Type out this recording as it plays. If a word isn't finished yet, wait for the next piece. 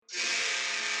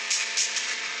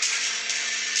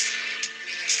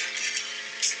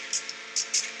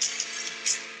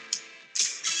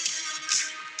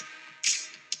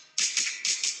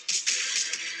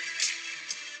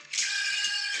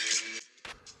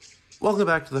Welcome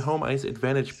back to the Home Ice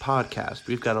Advantage podcast.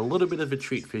 We've got a little bit of a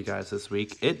treat for you guys this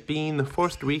week. It being the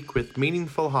first week with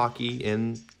meaningful hockey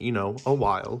in, a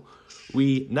while.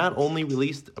 We not only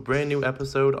released a brand new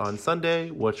episode on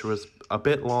Sunday, which was a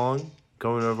bit long,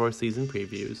 going over our season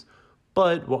previews,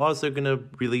 but we're also going to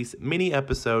release mini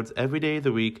episodes every day of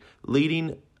the week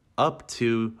leading up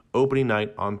to opening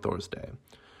night on Thursday.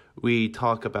 We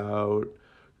talk about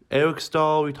Eric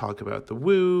Staal, we talk about the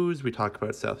Woos, we talk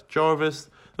about Seth Jarvis.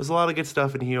 There's a lot of good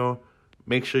stuff in here.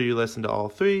 Make sure you listen to all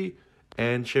three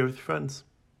and share with your friends.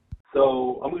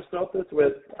 So I'm going to start this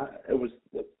with, it was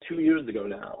 2 years ago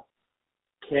now.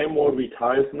 Cam Ward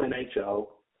retires from the NHL,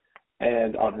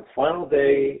 and on his final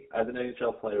day as an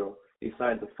NHL player, he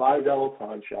signs a $5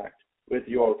 contract with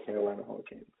your Carolina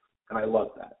Hurricanes. And I love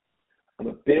that. I'm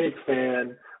a big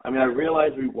fan. I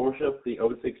realize we worship the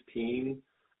 06 team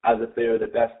as if they're the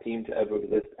best team to ever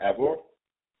exist ever.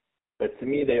 But to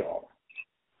me, they are.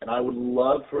 And I would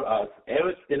love for us,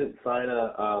 Eric didn't sign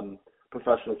a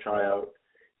professional tryout.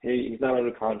 He's not under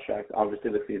contract.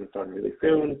 Obviously, the season started really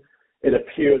soon. It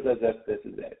appears as if this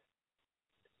is it.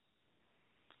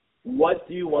 What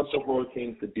do you want the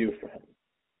Hurricanes to do for him?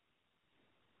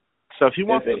 So if he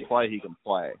wants to play, he can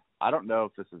play. I don't know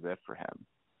if this is it for him.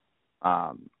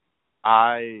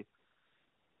 Eric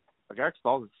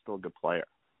Staal is still a good player.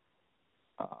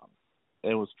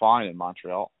 It was fine in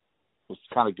Montreal. It was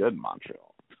kind of good in Montreal.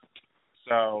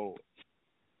 So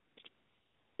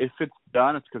if it's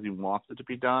done, it's because he wants it to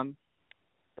be done,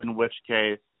 in which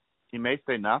case he may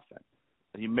say nothing.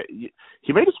 He may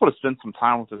just want to spend some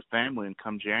time with his family, and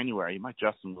come January, he might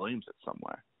Justin Williams it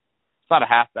somewhere. It's not a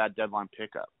half-bad deadline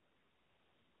pickup.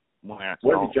 What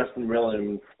if Justin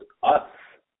Williams us?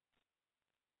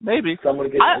 Maybe.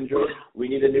 Someone gets injured, we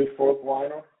need a new fourth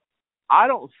liner? I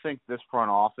don't think this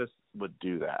front office would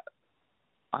do that.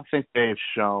 I think they've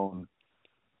shown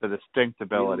the distinct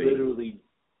ability. You literally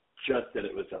just did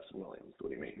it with Justin Williams. What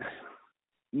do you mean?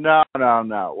 No.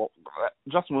 Well,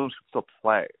 Justin Williams could still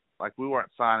play. Like, we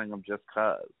weren't signing him just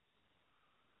because.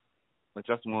 Like,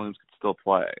 Justin Williams could still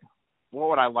play. What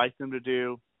would I like them to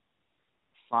do?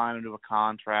 Sign him to a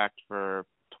contract for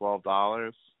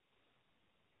 $12,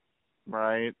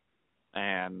 right?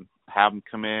 And have him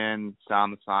come in,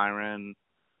 sound the siren,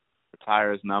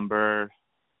 retire his number.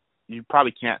 You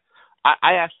probably can't.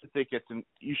 I actually think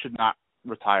you should not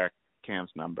retire Cam's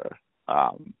number.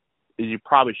 You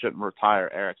probably shouldn't retire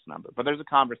Eric's number. But there's a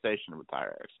conversation to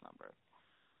retire Eric's number.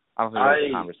 I don't think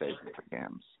there's a conversation for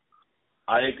Cam's.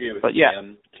 I agree with Yeah.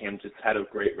 Cam. Cam just had a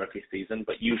great rookie season,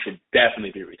 but you should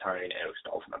definitely be retiring Eric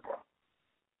Staal's number.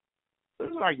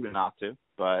 There's an argument not to,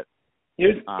 but he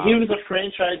was a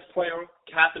franchise player,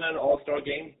 captain at an All-Star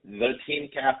game, the team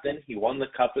captain. He won the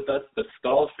cup with us. The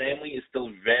Staal family is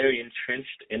still very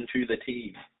entrenched into the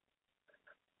team.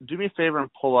 Do me a favor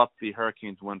and pull up the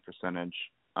Hurricanes win percentage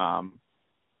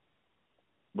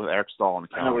with Eric Staal on the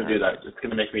calendar. I don't want to do that. It's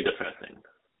going to make me depressing.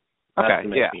 Okay,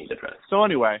 me depressed. So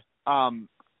anyway, I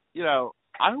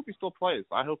hope he still plays.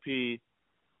 I hope he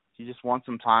just wants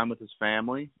some time with his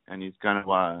family, and he's going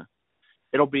to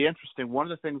it'll be interesting. One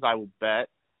of the things I will bet,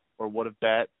 or would have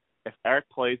bet, if Eric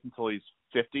plays until he's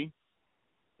 50,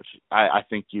 which I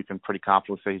think you can pretty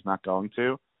confidently say he's not going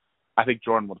to, I think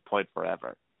Jordan would have played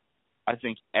forever. I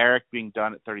think Eric being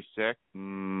done at 36,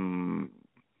 I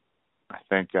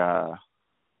think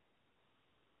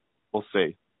we'll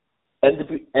see. And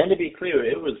to be clear,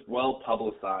 it was well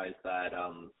publicized that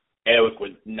Eric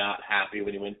was not happy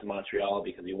when he went to Montreal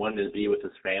because he wanted to be with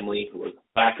his family who was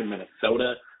back in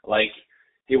Minnesota. Like,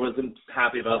 he wasn't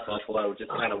happy about Buffalo. It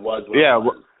just kind of was.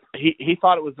 Well, he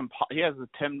thought it was he has a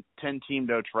 10-team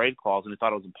no trade clause, and he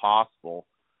thought it was impossible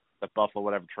that Buffalo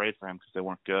would ever trade for him because they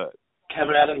weren't good.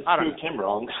 Kevin Adams proved him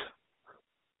wrong.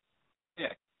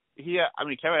 Yeah,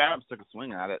 Kevin Adams took a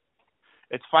swing at it.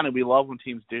 It's funny. We love when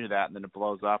teams do that, and then it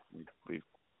blows up. We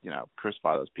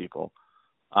crucify those people.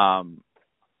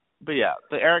 But yeah,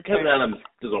 Kevin Adams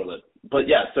deserved it. But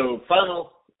yeah, so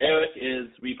final, Eric is,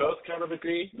 we both kind of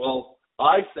agree. Well,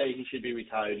 I say he should be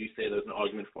retired. You say there's an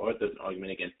argument for it. There's an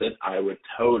argument against it. I would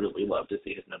totally love to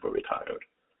see his number retired.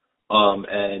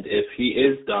 And if he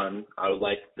is done, I would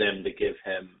like them to give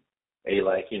him a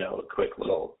quick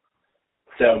little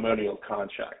ceremonial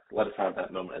contract. Let us have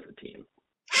that moment as a team.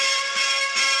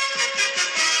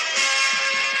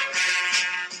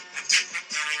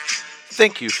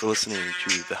 Thank you for listening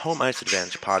to the Home Ice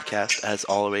Advantage podcast. As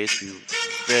always, we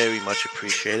very much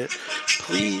appreciate it.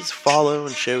 Please follow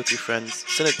and share with your friends.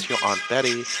 Send it to your Aunt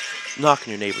Betty. Knock on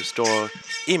your neighbor's door.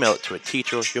 Email it to a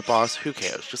teacher, your boss, who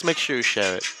cares? Just make sure you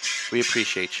share it. We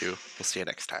appreciate you. We'll see you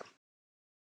next time.